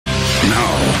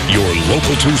Now, your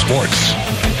Local 2 Sports.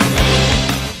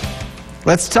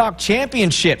 Let's talk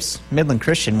championships. Midland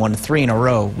Christian won 3 in a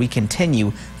row. We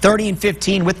continue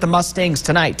 30-15 with the Mustangs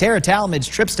tonight. Tara Talmadge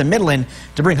trips to Midland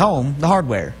to bring home the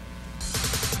hardware.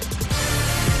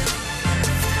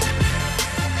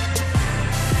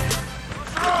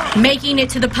 Making it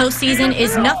to the postseason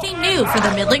is nothing new for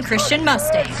the Midland Christian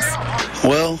Mustangs.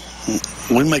 Well,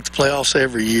 we make the playoffs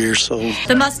every year, so.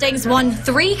 The Mustangs won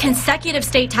 3 consecutive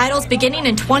state titles beginning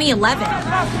in 2011.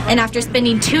 And after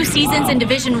spending 2 seasons in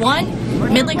Division I,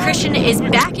 Midland Christian is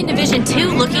back in Division II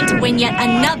looking to win yet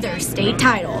another state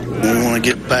title. We want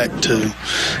to get back to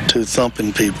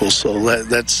thumping people, so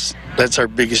that's our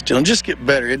biggest deal. And just get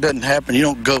better. It doesn't happen. You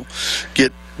don't go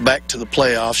get back to the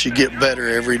playoffs. You get better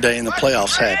every day, and the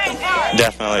playoffs happen.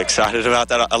 Definitely excited about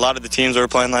that. A lot of the teams we were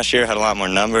playing last year had a lot more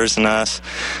numbers than us,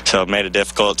 so it made it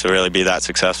difficult to really be that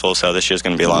successful, so this year's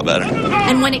going to be a lot better.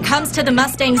 And when it comes to the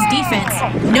Mustangs' defense,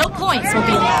 no points will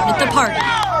be allowed at the party.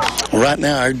 Right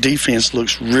now, our defense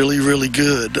looks really, really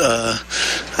good.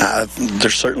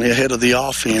 They're certainly ahead of the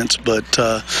offense, but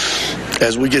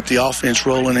as we get the offense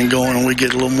rolling and going and we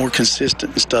get a little more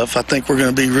consistent and stuff, I think we're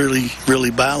going to be really,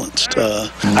 really balanced.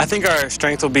 I think our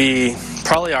strength will be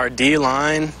probably our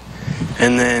D-line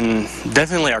and then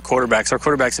definitely our quarterbacks. Our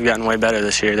quarterbacks have gotten way better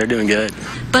this year. They're doing good.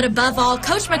 But above all,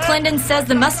 Coach McClendon says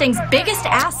the Mustangs' biggest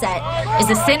asset is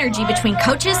the synergy between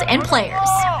coaches and players.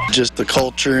 Just the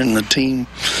culture and the team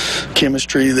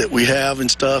chemistry that we have and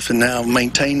stuff, and now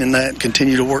maintaining that and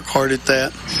continue to work hard at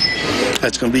that,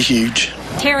 that's going to be huge.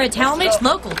 Tara Talmadge,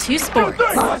 Local 2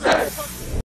 Sports.